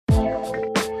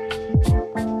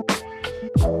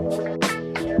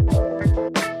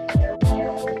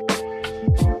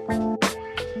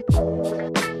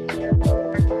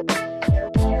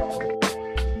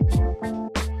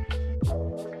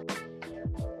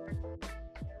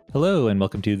Hello, and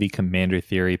welcome to the Commander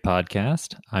Theory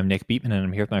podcast. I'm Nick Beatman, and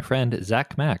I'm here with my friend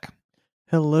Zach Mack.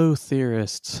 Hello,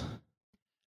 theorists.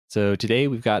 So today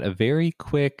we've got a very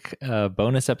quick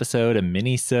bonus episode, a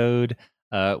mini-sode,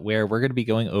 where we're going to be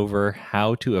going over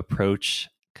how to approach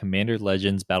Commander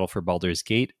Legends Battle for Baldur's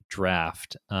Gate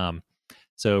draft.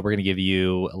 So we're going to give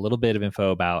you a little bit of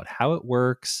info about how it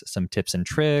works, some tips and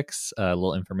tricks, a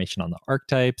little information on the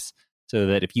archetypes, so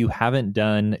that if you haven't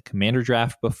done Commander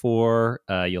Draft before,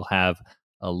 you'll have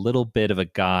a little bit of a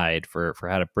guide for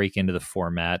how to break into the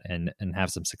format and have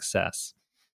some success.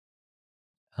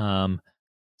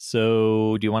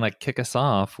 So do you want to kick us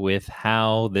off with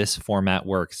how this format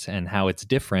works and how it's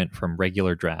different from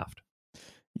regular draft?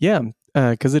 Yeah,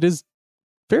 because it is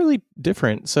fairly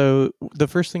different. So the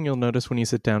first thing you'll notice when you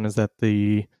sit down is that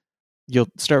you'll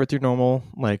start with your normal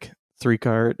three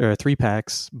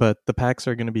packs, but the packs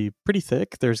are going to be pretty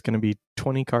thick. There's going to be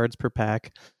 20 cards per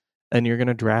pack, and you're going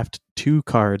to draft 2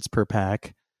 cards per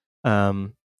pack.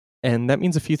 And that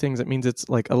means a few things. It means it's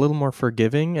like a little more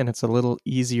forgiving, and it's a little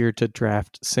easier to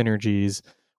draft synergies,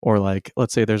 or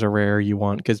let's say there's a rare you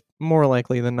want, because more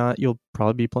likely than not you'll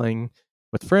probably be playing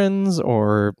with friends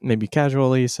or maybe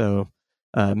casually. So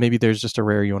maybe there's just a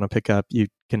rare you want to pick up. You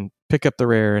can pick up the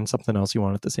rare and something else you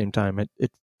want at the same time.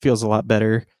 It feels a lot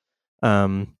better.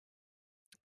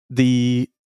 The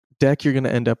deck you're going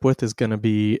to end up with is going to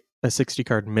be a 60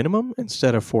 card minimum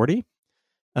instead of 40.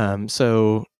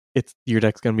 So your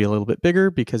deck's going to be a little bit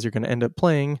bigger because you're going to end up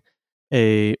playing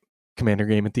a commander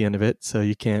game at the end of it. So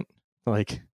you can't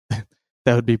that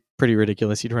would be pretty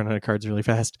ridiculous. You'd run out of cards really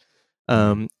fast.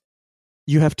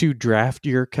 You have to draft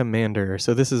your commander.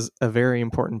 So this is a very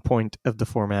important point of the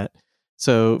format.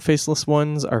 So faceless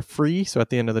ones are free. So at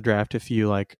the end of the draft, if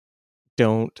you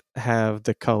don't have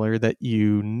the color that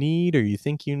you need or you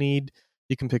think you need,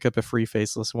 you can pick up a free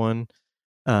faceless one,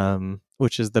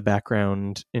 which is the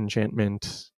background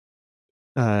enchantment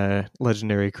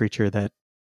legendary creature that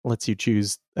lets you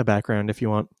choose a background if you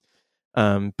want.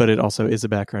 But it also is a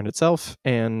background itself,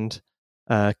 and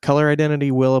color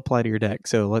identity will apply to your deck.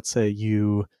 So let's say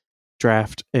you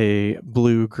draft a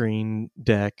blue-green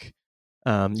deck.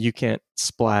 You can't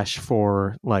splash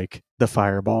for the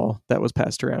fireball that was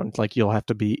passed around. You'll have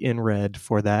to be in red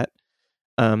for that.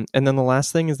 And then the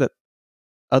last thing is that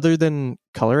other than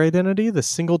color identity, the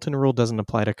singleton rule doesn't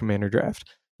apply to commander draft.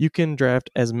 You can draft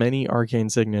as many arcane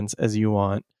signets as you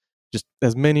want, just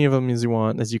as many of them as you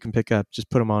want, as you can pick up.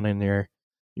 Just put them on in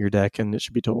your deck, and it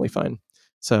should be totally fine.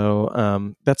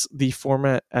 So that's the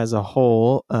format as a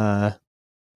whole. I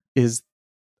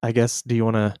guess, do you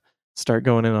want to start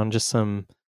going in on just some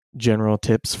general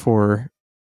tips for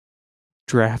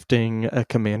drafting a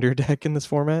commander deck in this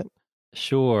format?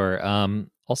 Sure.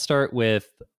 I'll start with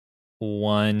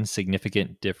one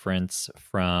significant difference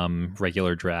from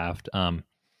regular draft,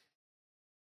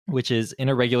 which is in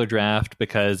a regular draft,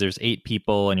 because there's 8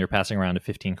 people and you're passing around a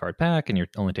 15 card pack and you're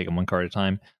only taking 1 card at a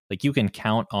time. You can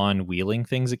count on wheeling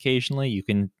things occasionally. You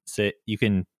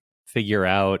can figure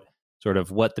out sort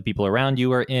of what the people around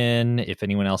you are in, if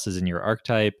anyone else is in your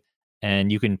archetype,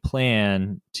 and you can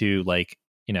plan to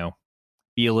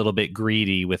be a little bit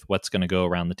greedy with what's going to go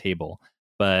around the table.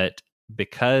 But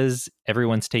because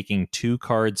everyone's taking 2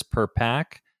 cards per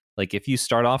pack, if you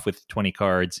start off with 20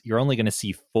 cards, you're only going to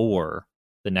see 4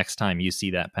 the next time you see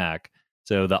that pack.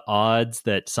 So the odds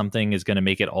that something is going to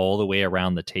make it all the way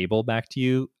around the table back to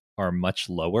you are much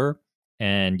lower,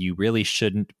 and you really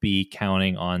shouldn't be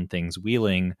counting on things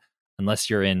wheeling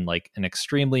unless you're in an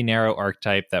extremely narrow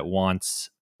archetype that wants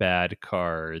bad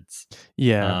cards.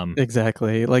 Yeah,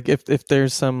 exactly. If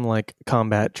there's some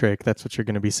combat trick, that's what you're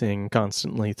going to be seeing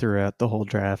constantly throughout the whole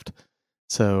draft.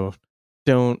 So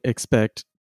don't expect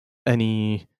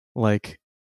any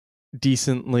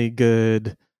decently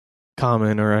good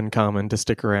common or uncommon to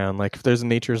stick around. If there's a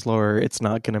nature's lore, it's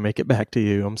not going to make it back to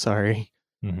you. I'm sorry.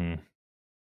 Mm-hmm.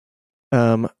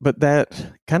 But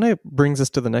that kind of brings us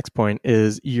to the next point,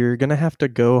 is you're going to have to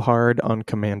go hard on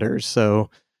commanders. So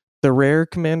the rare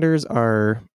commanders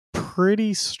are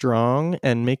pretty strong,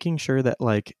 and making sure that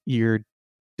your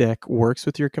deck works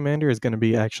with your commander is going to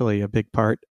be actually a big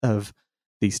part of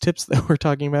these tips that we're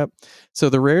talking about. So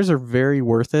the rares are very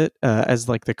worth it as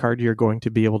the card you're going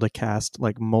to be able to cast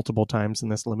multiple times in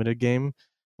this limited game.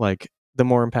 The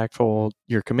more impactful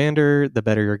your commander, the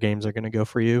better your games are going to go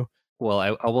for you. Well,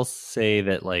 I will say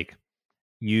that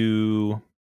you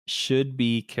should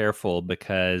be careful,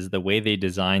 because the way they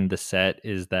designed the set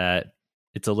is that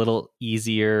it's a little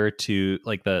easier to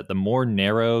the more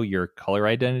narrow your color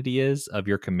identity is of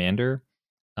your commander,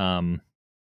 or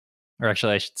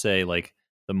actually I should say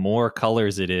the more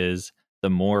colors it is, the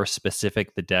more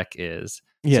specific the deck is.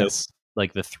 So Yes.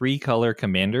 like the 3-color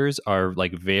commanders are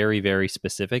like very, very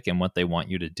specific in what they want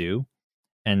you to do.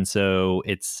 And so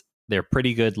they're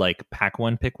pretty good like pack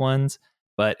one, pick ones,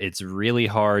 but it's really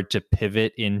hard to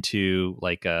pivot into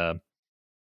like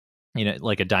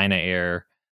like a Dyna-Air,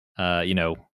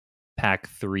 pack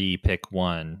 3, pick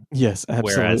one. Yes,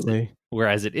 absolutely.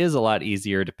 Whereas it is a lot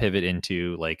easier to pivot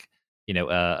into like,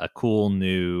 a cool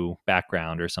new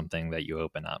background or something that you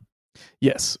open up.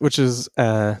 Yes, which is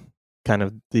kind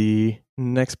of the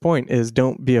next point is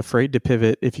don't be afraid to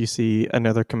pivot if you see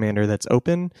another commander that's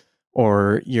open,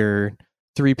 or you're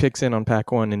 3 picks in on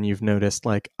pack 1 and you've noticed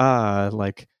like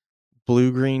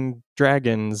blue green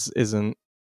dragons isn't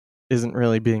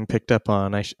really being picked up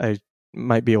on. I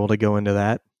might be able to go into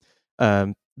that.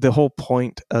 The whole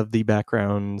point of the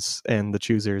backgrounds and the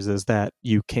choosers is that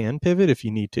you can pivot if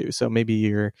you need to. So maybe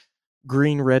you're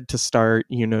green red to start,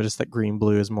 you notice that green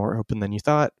blue is more open than you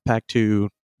thought. Pack 2,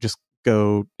 just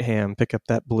go ham, pick up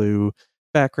that blue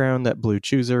background, that blue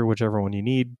chooser, whichever one you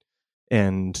need,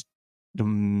 and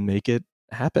make it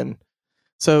happen.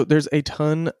 So there's a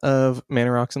ton of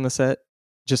mana rocks in the set.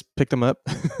 Just pick them up.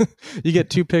 You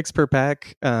get 2 picks per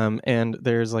pack, and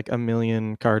there's like a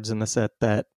million cards in the set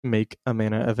that make a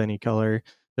mana of any color.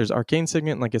 There's Arcane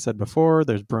Signet, like I said before.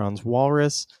 There's Bronze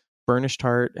Walrus. Burnished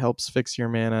Heart helps fix your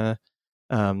mana.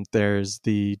 There's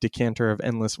the Decanter of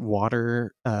Endless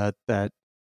Water that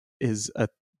is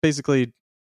basically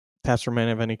taps for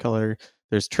mana of any color.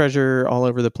 There's treasure all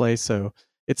over the place, so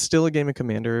it's still a game of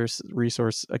commanders.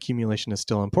 Resource accumulation is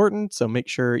still important, so make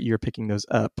sure you're picking those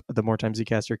up. The more times you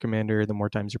cast your commander, the more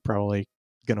times you're probably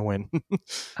going to win.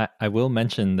 I will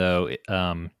mention, though,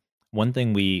 one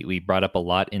thing we brought up a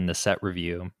lot in the set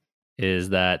review is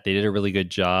that they did a really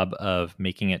good job of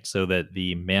making it so that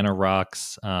the mana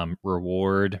rocks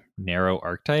reward narrow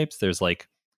archetypes. There's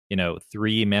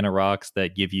 3 mana rocks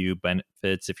that give you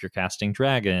benefits if you're casting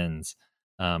dragons.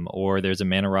 Or there's a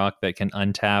mana rock that can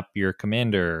untap your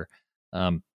commander.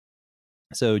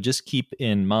 So just keep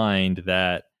in mind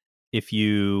that if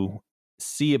you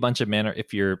see a bunch of mana,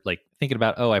 if you're like thinking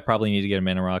about, I probably need to get a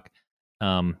mana rock,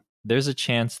 there's a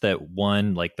chance that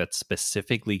one that's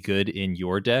specifically good in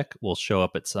your deck will show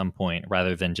up at some point,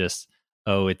 rather than just,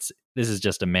 this is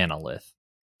just a manalith.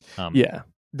 Yeah,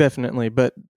 definitely.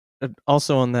 But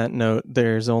also on that note,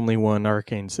 there's only one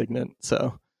Arcane Signet,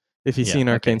 so if you see an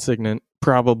Arcane Signet,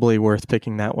 probably worth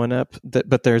picking that one up.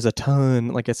 But there's a ton,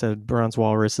 like I said, Bronze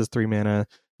Walrus is 3 mana.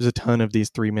 There's a ton of these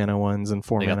 3 mana ones and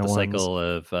 4 mana ones. They got the cycle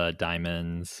of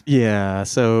diamonds. Yeah,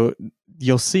 so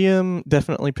you'll see them.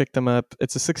 Definitely pick them up.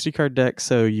 It's a 60 card deck,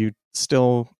 so you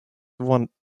still want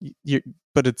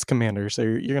but it's commander, so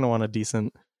you're going to want a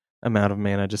decent amount of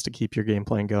mana just to keep your game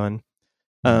plan going.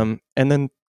 And then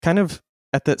kind of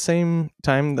at that same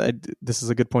time, this is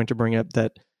a good point to bring up,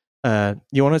 that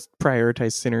you want to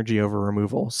prioritize synergy over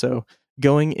removal. So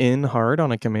going in hard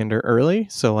on a commander early,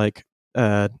 so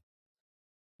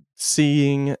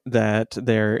seeing that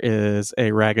there is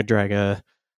a Raga Draga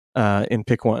in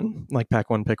pick 1, like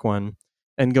pack 1, pick 1,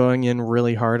 and going in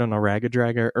really hard on a Raga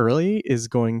Draga early is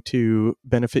going to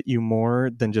benefit you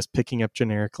more than just picking up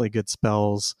generically good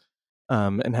spells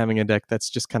and having a deck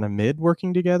that's just kind of mid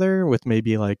working together with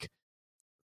maybe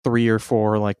 3 or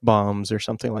 4 bombs or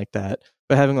something like that.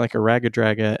 But having a Raga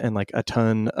Draga and a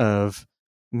ton of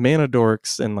mana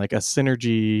dorks and a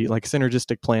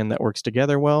synergistic plan that works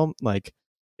together well,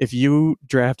 if you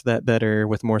draft that better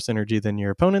with more synergy than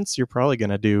your opponents, you're probably going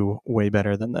to do way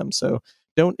better than them. So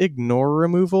don't ignore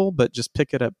removal, but just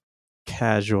pick it up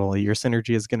casually. Your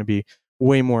synergy is going to be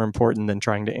way more important than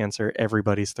trying to answer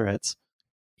everybody's threats.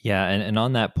 Yeah, and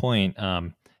on that point,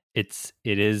 it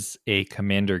is a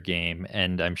commander game,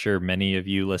 and I'm sure many of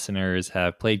you listeners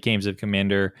have played games of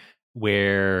Commander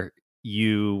where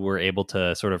you were able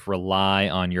to sort of rely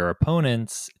on your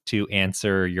opponents to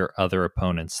answer your other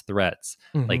opponent's threats.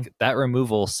 Mm-hmm. That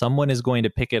removal, someone is going to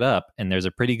pick it up, and there's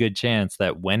a pretty good chance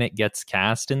that when it gets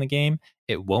cast in the game,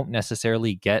 it won't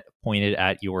necessarily get pointed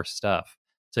at your stuff.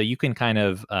 So you can kind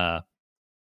of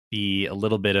be a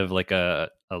little bit of a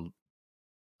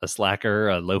slacker,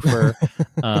 a loafer,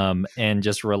 and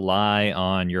just rely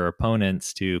on your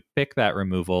opponents to pick that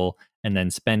removal and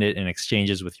then spend it in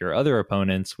exchanges with your other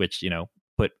opponents, which,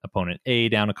 put opponent A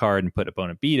down a card and put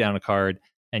opponent B down a card,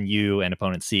 and you and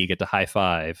opponent C get to high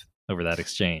five over that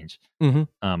exchange.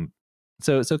 Mm-hmm.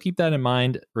 So keep that in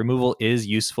mind. Removal is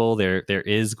useful. There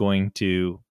is going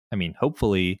to,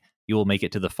 hopefully you will make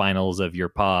it to the finals of your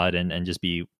pod and just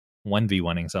be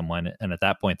 1v1ing someone. And at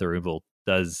that point, the removal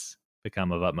does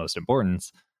become of utmost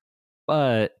importance.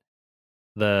 But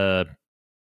the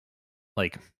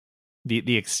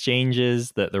the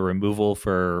exchanges, the removal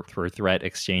for threat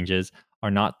exchanges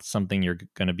are not something you're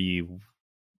going to be.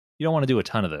 You don't want to do a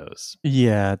ton of those.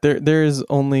 Yeah, there is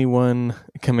only one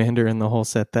commander in the whole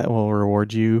set that will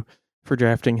reward you for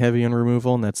drafting heavy on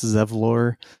removal, and that's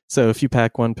Zevlor. So if you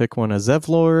pack one, pick one a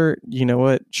Zevlor, you know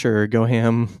what? Sure, go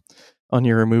ham on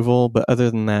your removal. But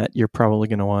other than that, you're probably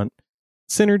going to want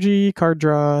synergy, card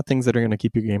draw, things that are going to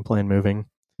keep your game plan moving.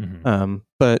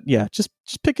 But yeah, just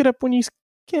pick it up when you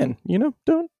can. You know,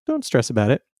 don't stress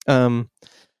about it.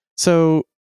 So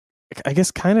I guess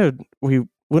kind of we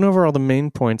went over all the main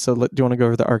points. So do you want to go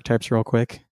over the archetypes real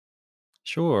quick?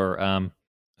 Sure.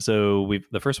 So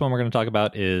the first one we're going to talk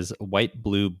about is White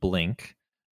Blue Blink.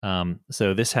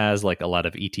 So this has like a lot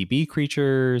of ETB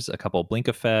creatures, a couple blink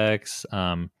effects.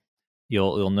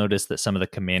 You'll notice that some of the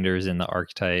commanders in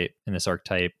this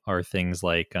archetype are things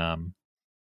like OG,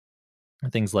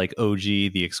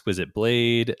 the Exquisite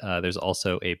Blade. There's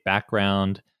also a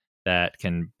background that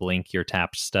can blink your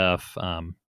tapped stuff.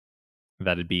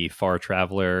 That'd be Far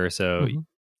Traveler. So,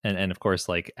 and of course,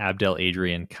 like Abdel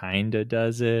Adrian kind of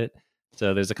does it.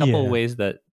 So there's a couple of ways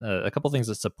that a couple things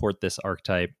that support this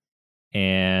archetype,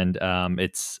 and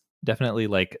it's definitely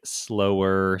like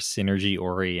slower, synergy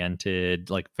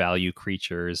oriented, like value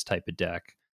creatures type of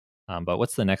deck. But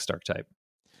what's the next archetype?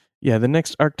 Yeah, the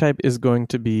next archetype is going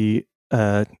to be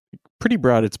pretty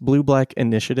broad. It's blue-black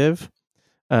initiative.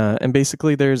 And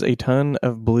basically, there's a ton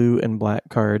of blue and black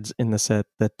cards in the set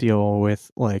that deal with,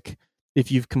 like,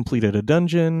 if you've completed a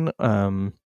dungeon,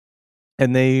 and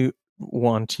they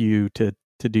want you to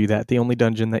do that. The only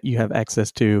dungeon that you have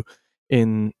access to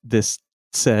in this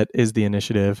set is the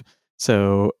initiative.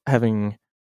 So having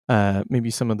maybe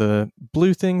some of the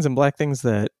blue things and black things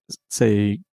that,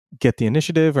 say, get the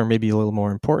initiative are maybe a little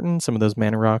more important. Some of those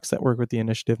mana rocks that work with the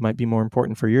initiative might be more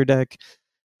important for your deck.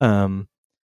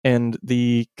 And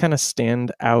the kind of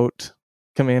stand out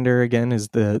commander, again, is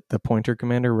the pointer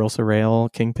commander,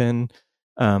 Rilsa Kingpin,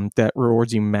 that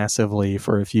rewards you massively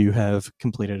for if you have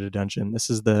completed a dungeon.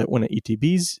 This is when it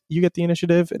ETBs, you get the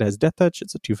initiative. It has Death Touch.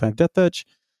 It's a 2/5 Death Touch.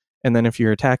 And then if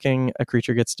you're attacking, a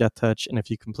creature gets Death Touch. And if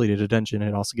you completed a dungeon,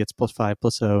 it also gets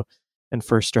 +5/+0 and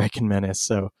First Strike and Menace.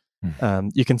 So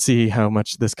you can see how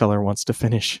much this color wants to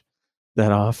finish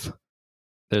that off.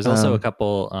 There's also a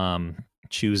couple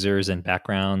choosers and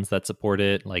backgrounds that support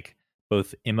it, like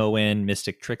both Imoen,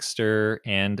 Mystic Trickster,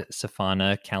 and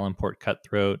Safana, Kalimport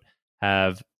Cutthroat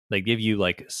they give you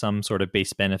like some sort of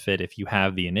base benefit if you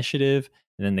have the initiative,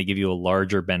 and then they give you a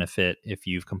larger benefit if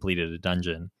you've completed a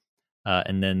dungeon.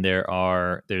 And then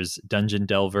there's Dungeon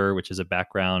Delver, which is a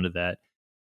background that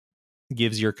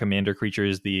gives your commander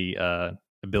creatures the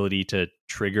ability to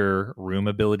trigger room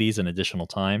abilities an additional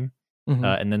time.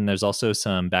 And then there's also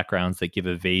some backgrounds that give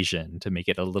evasion to make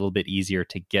it a little bit easier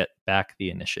to get back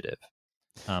the initiative.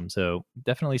 So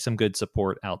definitely some good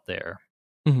support out there.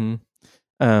 Do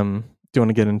you want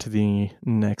to get into the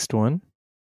next one?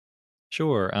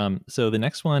 Sure. So the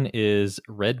next one is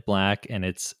Red Black, and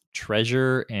it's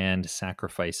Treasure and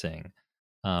Sacrificing.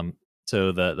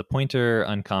 So the pointer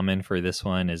uncommon for this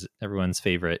one is everyone's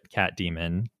favorite Cat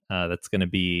Demon. That's going to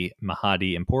be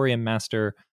Mahadi Emporium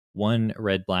Master. 1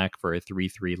 red black for a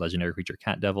 3/3 legendary creature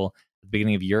Cat Devil. At the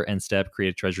beginning of your end step,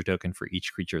 create a treasure token for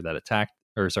each creature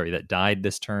that died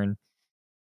this turn.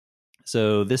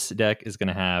 So this deck is going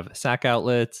to have sack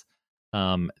outlets.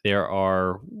 There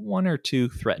are 1 or 2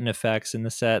 threaten effects in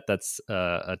the set. That's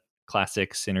a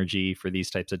classic synergy for these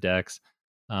types of decks.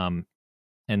 And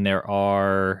there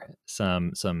are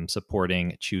some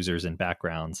supporting choosers and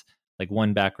backgrounds. Like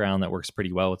one background that works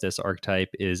pretty well with this archetype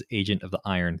is Agent of the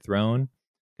Iron Throne.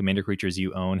 Commander creatures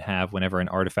you own have, whenever an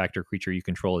artifact or creature you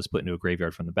control is put into a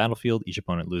graveyard from the battlefield, each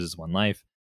opponent loses 1 life.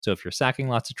 So if you're sacking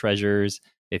lots of treasures,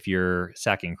 if you're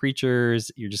sacking creatures,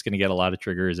 you're just going to get a lot of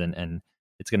triggers, and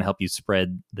it's going to help you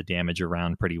spread the damage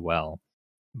around pretty well.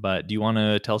 But do you want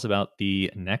to tell us about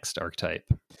the next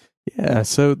archetype? Yeah,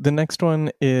 so the next one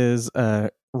is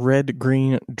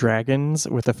red-green dragons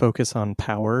with a focus on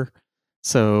power.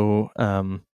 So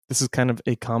this is kind of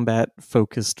a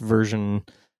combat-focused version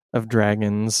of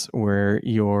dragons, where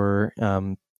your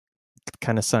kind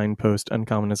of signpost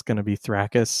uncommon is going to be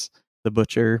Thrakkus the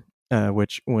Butcher,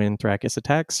 which when Thrakkus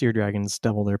attacks, your dragons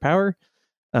double their power.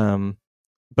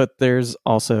 But there's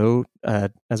also,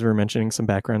 as we were mentioning, some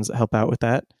backgrounds that help out with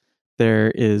that.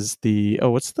 There is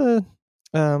what's the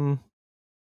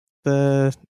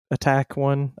attack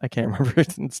one? I can't remember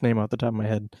its name off the top of my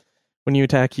head. When you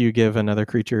attack, you give another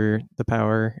creature the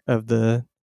power of the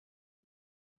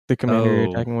commander you're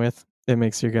attacking with. It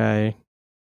makes your guy,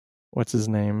 what's his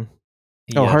name?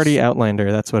 Yes. Hardy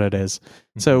Outlander, that's what it is.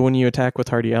 So when you attack with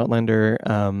Hardy Outlander,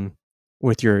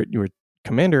 with your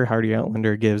commander, Hardy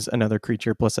Outlander gives another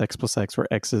creature +X, where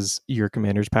X is your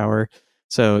commander's power.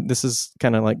 So this is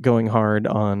kind of like going hard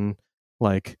on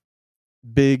like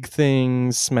big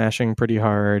things, smashing pretty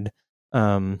hard.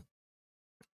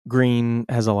 Green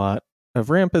has a lot of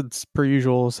ramparts per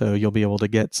usual, so you'll be able to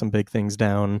get some big things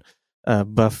down,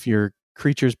 buff your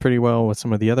creatures pretty well with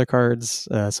some of the other cards,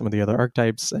 some of the other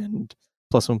archetypes, and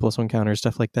 +1/+1 counters,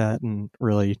 stuff like that, and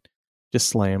really just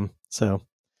slam. So,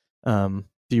 do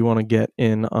you want to get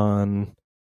in on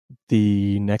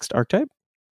the next archetype?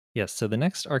 Yes, so the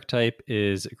next archetype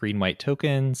is green-white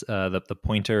tokens. The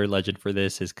pointer legend for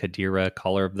this is Kadira,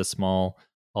 Caller of the Small,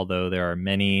 although there are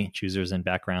many choosers and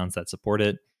backgrounds that support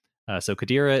it. So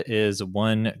Kadira is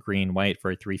 1 green-white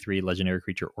for a 3/3 legendary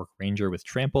creature Orc Ranger with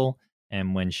Trample,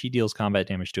 and when she deals combat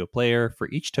damage to a player, for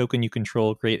each token you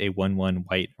control, create a 1/1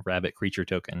 white rabbit creature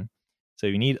token. So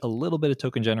you need a little bit of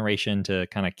token generation to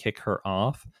kind of kick her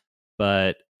off,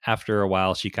 but after a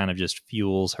while she kind of just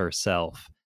fuels herself.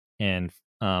 And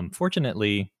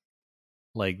fortunately,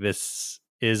 like, this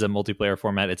is a multiplayer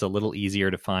format. It's a little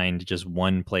easier to find just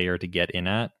one player to get in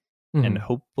at. And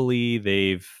hopefully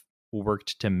they've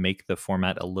worked to make the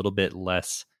format a little bit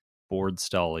less board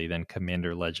stally than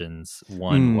Commander Legends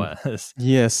 1 was.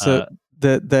 Yes, so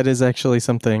that is actually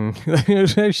something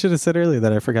I should have said earlier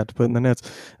that I forgot to put in the notes.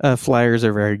 Flyers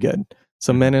are very good.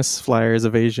 So Menace, Flyers,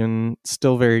 Evasion,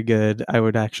 still very good. I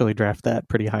would actually draft that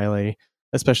pretty highly,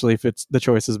 especially if it's the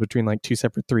choices between like 2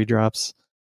 separate 3-drops.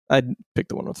 I'd pick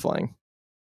the one with flying.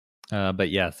 But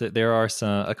yeah, there are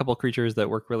a couple creatures that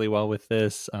work really well with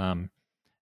this,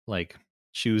 like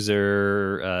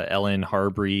Chooser, Ellen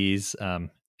Harbreeze.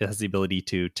 It has the ability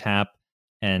to tap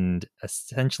and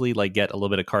essentially like get a little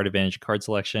bit of card advantage card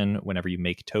selection whenever you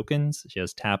make tokens. She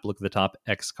has tap, look at the top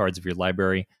X cards of your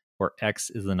library, where X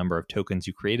is the number of tokens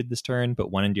you created this turn, put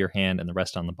 1 into your hand and the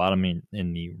rest on the bottom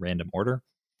in the random order.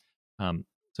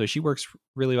 So she works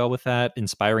really well with that.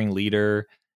 Inspiring Leader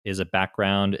is a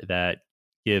background that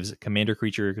gives commander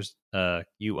creatures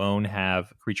you own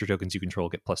have creature tokens you control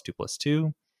get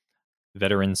 +2/+2.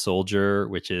 Veteran Soldier,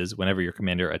 which is whenever your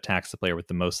commander attacks the player with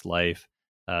the most life,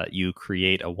 you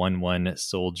create a 1/1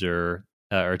 soldier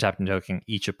or tap and token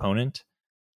each opponent.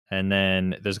 And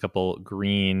then there's a couple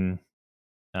green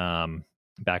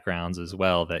backgrounds as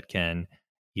well that can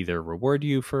either reward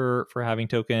you for having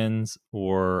tokens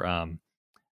or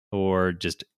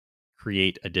just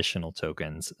create additional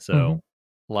tokens. So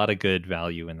a lot of good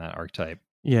value in that archetype.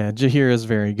 Yeah, Jaheira is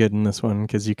very good in this one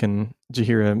because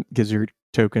Jaheira gives your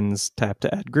tokens tap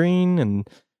to add green and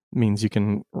means you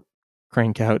can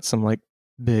crank out some like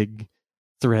big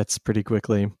threats pretty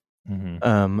quickly.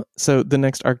 So the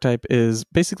next archetype is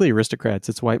basically Aristocrats.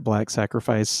 It's white-black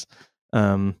sacrifice.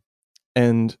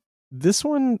 And this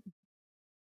one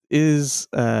is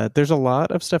there's a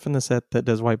lot of stuff in the set that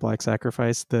does white-black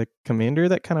sacrifice. The commander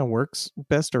that kind of works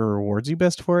best or rewards you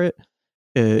best for it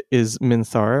is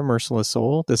Minthara, Merciless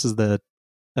Soul. This is the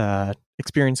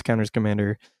experience counters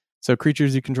commander. So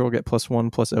creatures you control get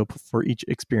 +1/+0 for each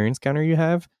experience counter you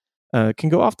have. Can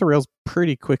go off the rails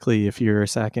pretty quickly if you're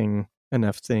sacking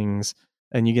enough things,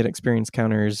 and you get experience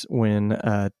counters when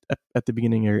at the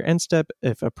beginning of your end step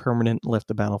if a permanent left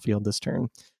the battlefield this turn.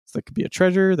 So that could be a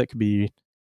treasure, that could be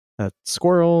a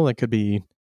squirrel, that could be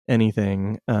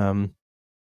anything.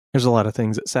 There's a lot of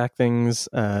things that sack things.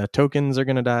 Tokens are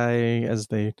going to die as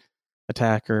they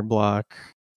attack or block.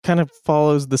 Kind of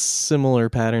follows the similar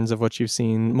patterns of what you've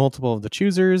seen. Multiple of the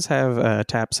choosers have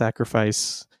tap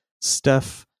sacrifice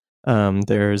stuff.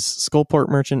 There's Skullport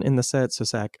Merchant in the set, so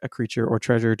sack a creature or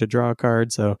treasure to draw a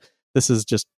card. So this is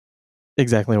just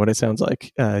exactly what it sounds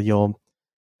like. You'll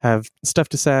have stuff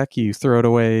to sack, you throw it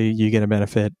away, you get a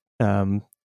benefit,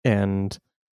 and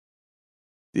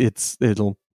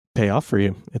it'll pay off for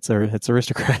you. It's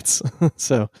Aristocrats.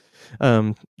 So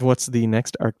what's the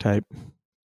next archetype?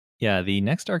 Yeah, the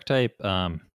next archetype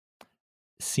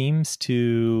seems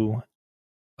to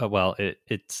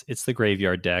it's the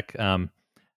graveyard deck.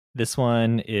 This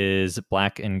one is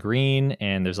black and green,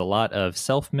 and there's a lot of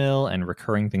self-mill and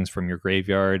recurring things from your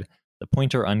graveyard. The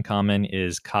pointer uncommon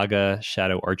is Kaga,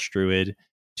 Shadow Archdruid,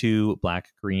 2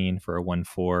 black-green for a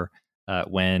 1/4.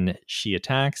 When she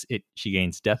attacks, she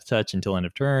gains Death Touch until end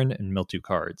of turn and mill 2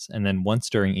 cards. And then once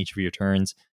during each of your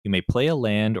turns, you may play a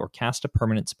land or cast a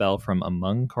permanent spell from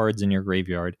among cards in your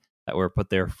graveyard that were put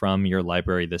there from your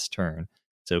library this turn.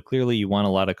 So clearly you want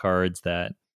a lot of cards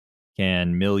that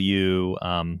can mill you,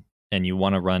 and you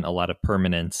want to run a lot of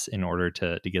permanents in order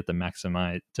to get them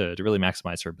maximize to really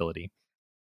maximize her ability.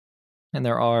 And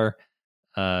there are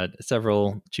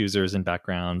several choosers and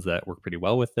backgrounds that work pretty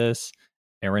well with this.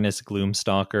 Aranus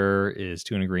Gloomstalker is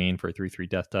 2 and a green for a 3/3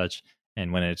 death touch.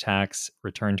 And when it attacks,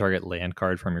 return target land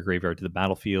card from your graveyard to the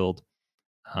battlefield.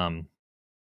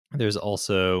 There's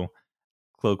also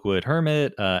Cloakwood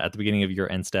Hermit. At the beginning of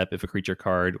your end step, if a creature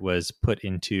card was put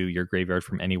into your graveyard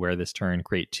from anywhere this turn,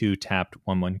 create 2 tapped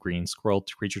 1/1 green scroll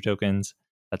creature tokens.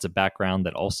 That's a background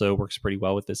that also works pretty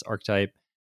well with this archetype.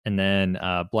 And then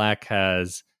black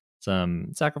has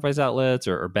some sacrifice outlets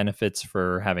or benefits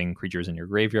for having creatures in your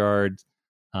graveyard.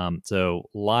 So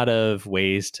a lot of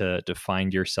ways to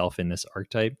find yourself in this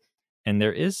archetype. And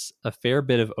there is a fair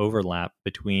bit of overlap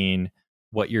between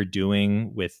what you're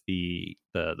doing with the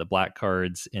black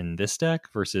cards in this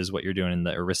deck versus what you're doing in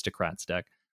the Aristocrats deck.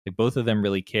 Like, both of them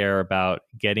really care about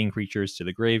getting creatures to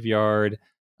the graveyard,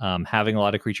 having a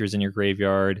lot of creatures in your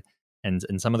graveyard, and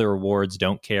some of the rewards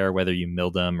don't care whether you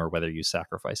milled them or whether you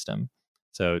sacrificed them.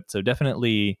 So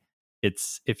definitely,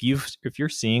 it's if you're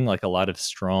seeing like a lot of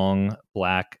strong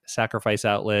black sacrifice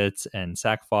outlets and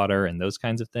sack fodder and those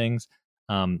kinds of things,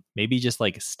 maybe just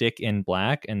like stick in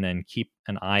black and then keep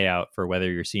an eye out for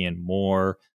whether you're seeing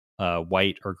more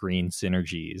white or green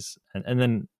synergies, and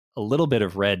then a little bit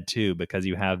of red too, because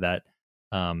you have that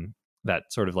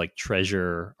that sort of like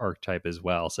treasure archetype as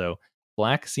well. So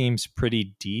black seems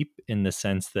pretty deep in the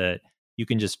sense that you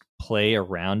can just play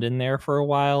around in there for a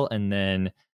while and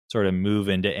then sort of move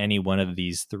into any one of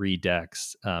these 3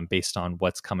 decks based on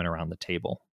what's coming around the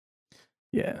table.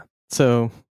 Yeah.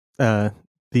 So the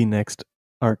next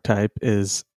archetype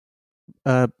is,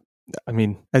 I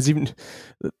mean, as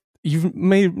you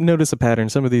may notice a pattern.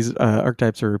 Some of these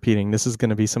archetypes are repeating. This is going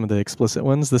to be some of the explicit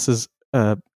ones. This is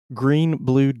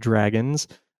green-blue dragons,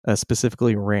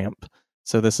 specifically ramp.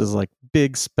 So this is like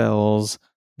big spells,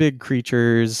 big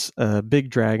creatures, big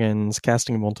dragons,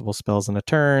 casting multiple spells in a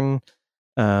turn,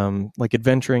 like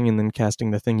adventuring and then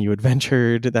casting the thing you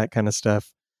adventured, that kind of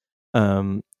stuff.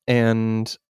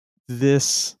 And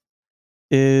this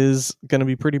is going to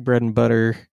be pretty bread and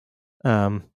butter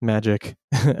magic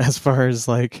as far as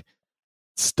like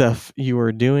stuff you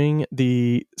are doing.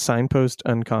 The signpost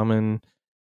uncommon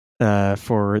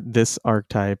for this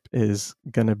archetype is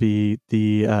going to be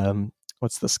the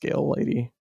what's the scale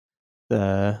lady?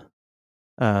 The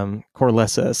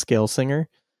Corlessa Scale Singer.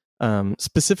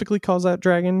 Specifically calls out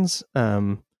dragons,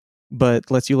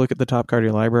 but lets you look at the top card of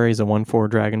your library as a 1/4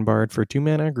 Dragon Bard for 2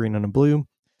 mana, green and a blue.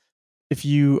 If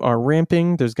you are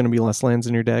ramping, there's going to be less lands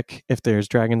in your deck. If there's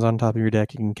dragons on top of your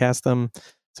deck, you can cast them.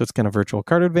 So it's kind of virtual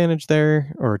card advantage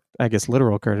there, or I guess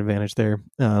literal card advantage there.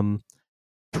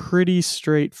 Pretty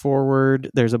straightforward.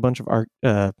 There's a bunch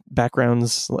of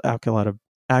backgrounds.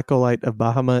 Acolyte of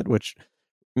Bahamut, which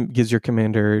gives your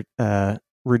commander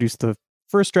reduce the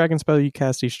first dragon spell you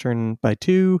cast each turn by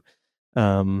 2.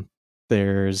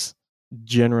 There's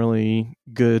generally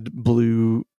good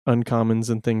blue uncommons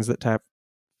and things that tap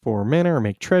for mana or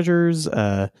make treasures.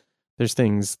 There's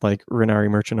things like Renari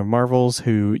Merchant of Marvels,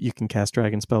 who you can cast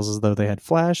dragon spells as though they had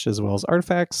flash, as well as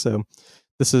artifacts. So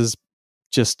this is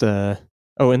just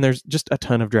and there's just a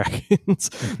ton of dragons.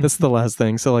 That's the last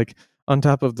thing. So like on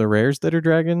top of the rares that are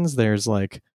dragons, there's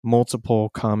like multiple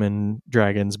common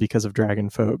dragons because of dragon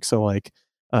folk. So like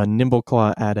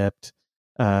Nimbleclaw Adept,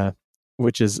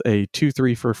 which is a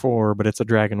 2/3 for 4, but it's a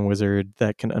dragon wizard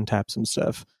that can untap some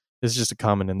stuff. It's just a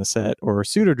common in the set. Or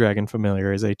Pseudo Dragon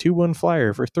Familiar is a 2/1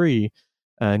 flyer for 3,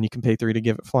 and you can pay 3 to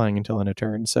give it flying until end of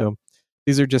turn. So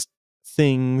these are just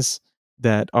things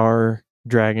that are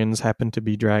dragons, happen to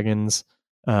be dragons,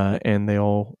 and they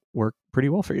all work pretty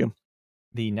well for you.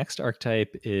 The next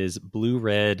archetype is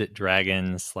blue-red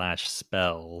dragon /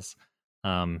 spells.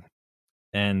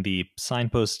 And the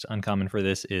signpost uncommon for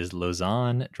this is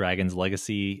Lausanne, Dragon's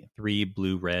Legacy, 3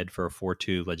 blue-red for a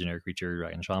 4/2 legendary creature,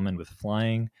 Dragon Shaman with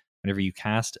flying. Whenever you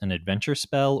cast an adventure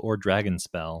spell or dragon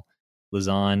spell,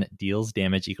 Lausanne deals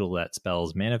damage equal to that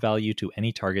spell's mana value to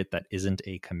any target that isn't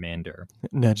a commander.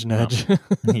 Nudge, nudge.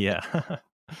 Yeah.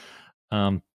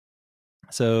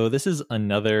 So this is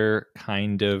another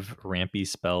kind of rampy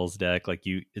spells deck. Like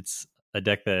it's a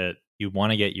deck that you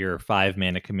want to get your 5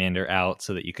 mana commander out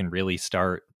so that you can really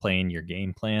start playing your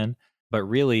game plan. But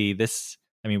really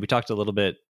we talked a little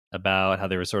bit about how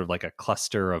there was sort of like a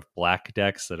cluster of black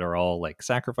decks that are all like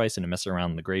sacrifice and mess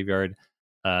around in the graveyard.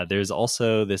 There's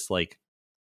also this like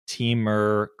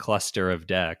teamer cluster of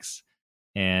decks.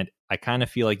 And I kind of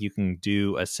feel like you can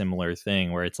do a similar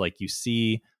thing where it's like you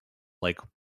see like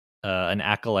an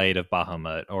Acolyte of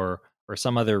Bahamut or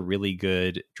some other really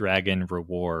good dragon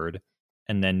reward,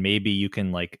 and then maybe you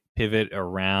can like pivot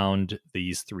around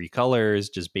these 3 colors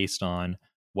just based on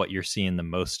what you're seeing the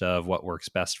most of, what works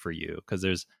best for you, because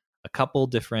there's a couple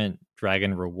different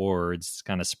dragon rewards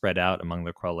kind of spread out among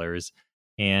the colors,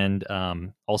 and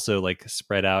also like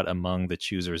spread out among the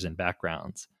choosers and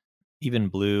backgrounds. Even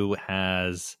blue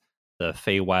has the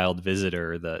Feywild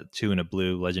Visitor, the 2 and a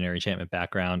blue legendary enchantment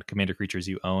background. Commander creatures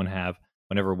you own have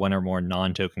whenever one or more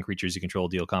non-token creatures you control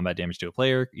deal combat damage to a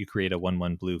player, you create a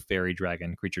 1/1 blue fairy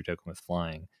dragon creature token with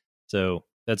flying. So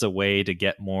that's a way to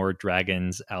get more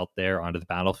dragons out there onto the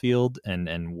battlefield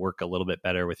and work a little bit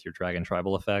better with your dragon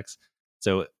tribal effects.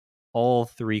 So all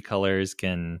 3 colors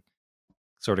can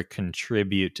sort of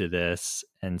contribute to this.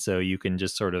 And so you can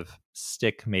just sort of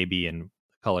stick maybe in the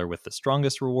color with the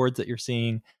strongest rewards that you're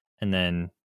seeing and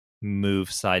then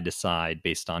move side to side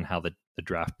based on how the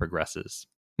draft progresses.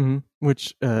 Mm-hmm.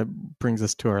 Which brings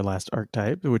us to our last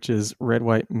archetype, which is red,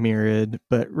 white, mirrored.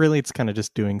 But really, it's kind of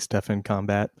just doing stuff in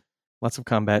combat. Lots of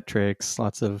combat tricks,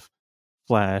 lots of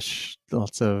flash,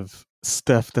 lots of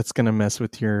stuff that's going to mess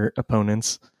with your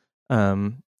opponents.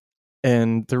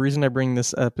 And the reason I bring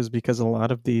this up is because a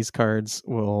lot of these cards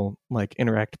will like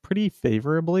interact pretty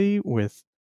favorably with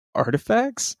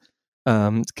artifacts.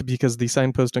 Because the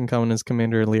signpost uncommon is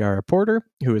Commander Liara Porter,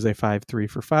 who is a 5/3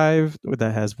 for 5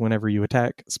 that has whenever you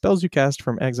attack, spells you cast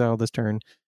from exile this turn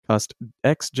cost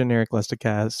X generic less to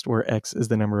cast, where X is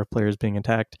the number of players being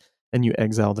attacked, and you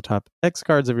exile the top X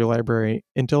cards of your library.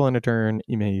 Until end of turn,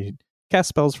 you may cast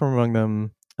spells from among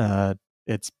them.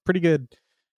 It's pretty good.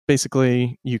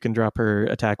 Basically, you can drop her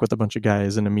attack with a bunch of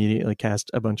guys and immediately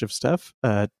cast a bunch of stuff,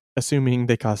 assuming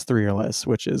they cost 3 or less,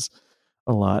 which is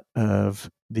a lot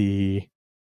of the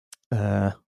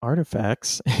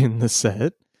artifacts in the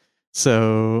set.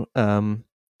 So,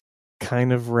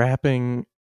 kind of wrapping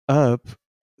up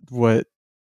what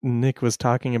Nick was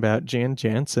talking about, Jan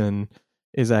Jansen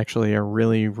is actually a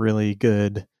really, really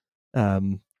good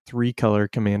 3-color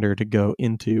commander to go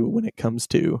into when it comes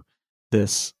to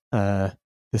this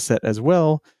set as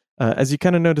well. As you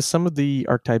kind of notice, some of the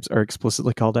archetypes are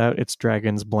explicitly called out. It's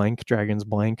dragons blank.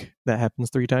 That happens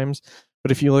 3 times. But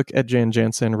if you look at Jan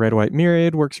Jansen, red, white,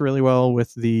 myriad works really well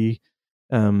with the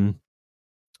artifacts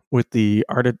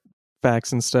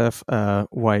and stuff.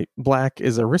 White, black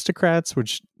is aristocrats,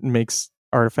 which makes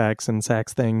artifacts and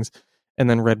sacks things.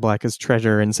 And then red, black is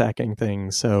treasure and sacking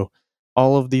things. So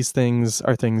all of these things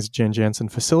are things Jan Jansen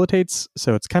facilitates.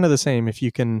 So it's kind of the same. If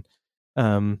you can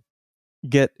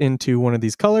get into one of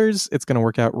these colors, it's going to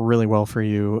work out really well for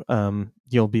you.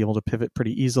 You'll be able to pivot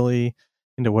pretty easily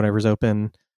into whatever's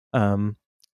open.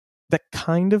 That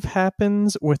kind of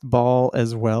happens with Ball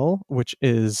as well, which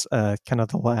is kind of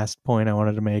the last point I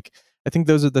wanted to make. I think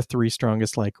those are the 3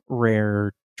 strongest like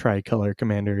rare tricolor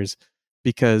commanders,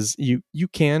 because you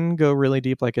can go really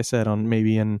deep, like I said, on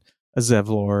maybe a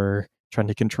Zevlor trying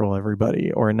to control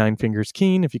everybody, or a Nine Fingers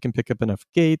Keen if you can pick up enough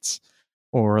gates,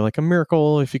 or like a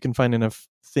Miracle if you can find enough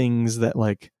things that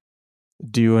like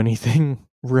do anything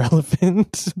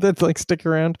relevant that like stick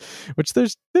around, which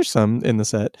there's some in the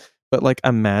set. But like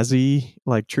a Mazi,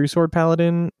 like True Sword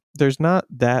Paladin, there's not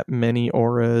that many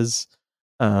auras.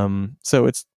 So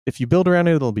it's, if you build around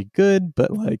it, it'll be good,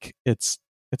 but like it's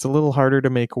a little harder to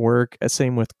make work.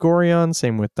 Same with Gorion,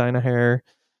 same with Dynahair.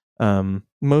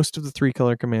 Most of the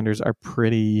 3-color commanders are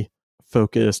pretty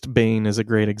focused. Bane is a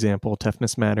great example.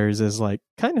 Toughness Matters is like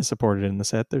kind of supported in the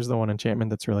set. There's the one enchantment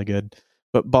that's really good.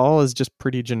 But Ball is just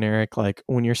pretty generic. Like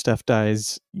when your stuff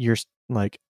dies, your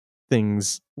like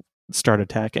things start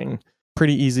attacking.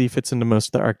 Pretty easy, fits into most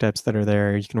of the archetypes that are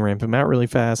there. You can ramp them out really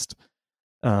fast.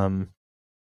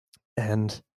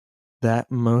 And that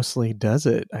mostly does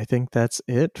it. I think that's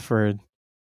it for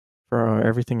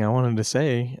everything I wanted to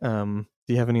say. Do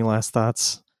you have any last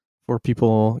thoughts for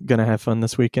people gonna have fun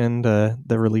this weekend, the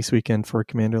release weekend for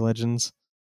Commander Legends?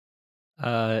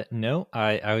 No,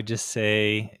 I would just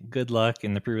say good luck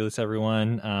in the pre-release,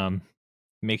 everyone.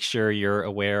 Make sure you're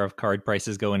aware of card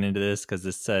prices going into this, because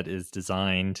this set is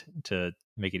designed to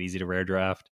make it easy to rare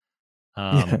draft.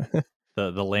 Yeah.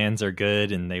 The lands are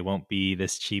good and they won't be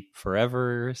this cheap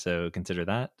forever, so consider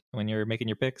that when you're making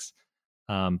your picks.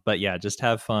 But yeah, just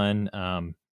have fun,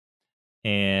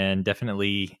 and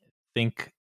definitely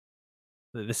think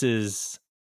that this is,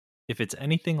 if it's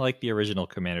anything like the original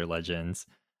Commander Legends,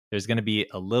 there's going to be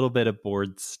a little bit of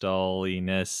board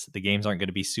stalliness. The games aren't going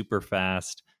to be super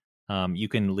fast. You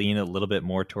can lean a little bit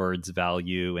more towards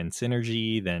value and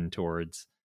synergy than towards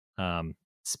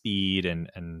speed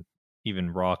and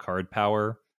even raw card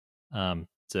power.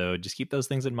 So just keep those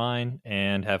things in mind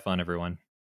and have fun, everyone.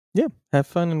 Yeah, have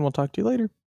fun, and we'll talk to you later.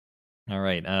 All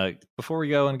right. Before we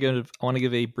go, I want to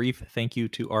give a brief thank you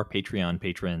to our Patreon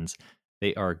patrons.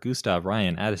 They are Gustav,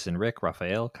 Ryan, Addison, Rick,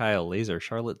 Raphael, Kyle, Laser,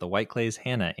 Charlotte, The White Clays,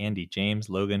 Hannah, Andy,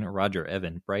 James, Logan, Roger,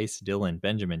 Evan, Bryce, Dylan,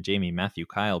 Benjamin, Jamie, Matthew,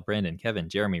 Kyle, Brandon, Kevin,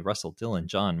 Jeremy, Russell, Dylan,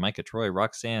 John, Micah, Troy,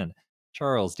 Roxanne,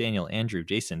 Charles, Daniel, Andrew,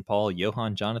 Jason, Paul,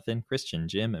 Johan, Jonathan, Christian,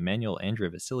 Jim, Emmanuel, Andrew,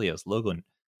 Vasilios, Logan,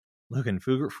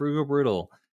 Frugal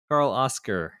Brutal, Carl,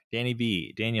 Oscar, Danny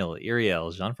B, Daniel,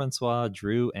 Iriel, Jean-Francois,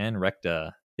 Drew, and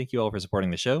Recta. Thank you all for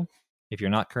supporting the show. If you're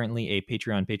not currently a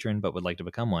Patreon patron but would like to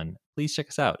become one, please check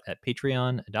us out at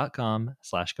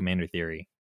patreon.com/commandertheory.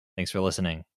 Thanks for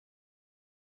listening.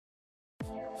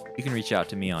 You can reach out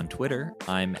to me on Twitter.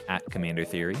 I'm at Commander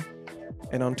Theory.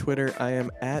 And on Twitter, I am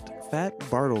at Fat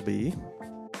Bartleby.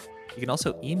 You can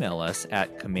also email us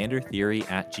at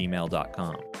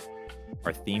commandertheory@gmail.com.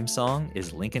 Our theme song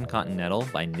is Lincoln Continental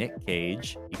by Nick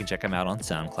Cage. You can check him out on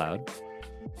SoundCloud.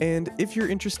 And if you're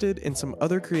interested in some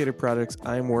other creative projects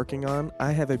I'm working on,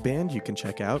 I have a band you can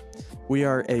check out. We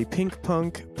are a pink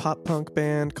punk, pop punk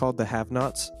band called The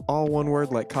Have-Nots, all one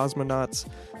word like cosmonauts.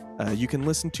 You can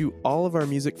listen to all of our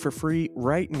music for free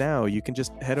right now. You can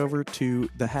just head over to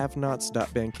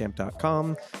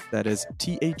thehavenots.bandcamp.com. That is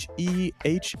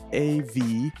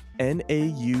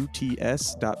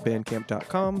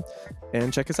TheHehavnauts.bandcamp.com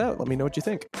and check us out. Let me know what you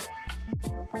think.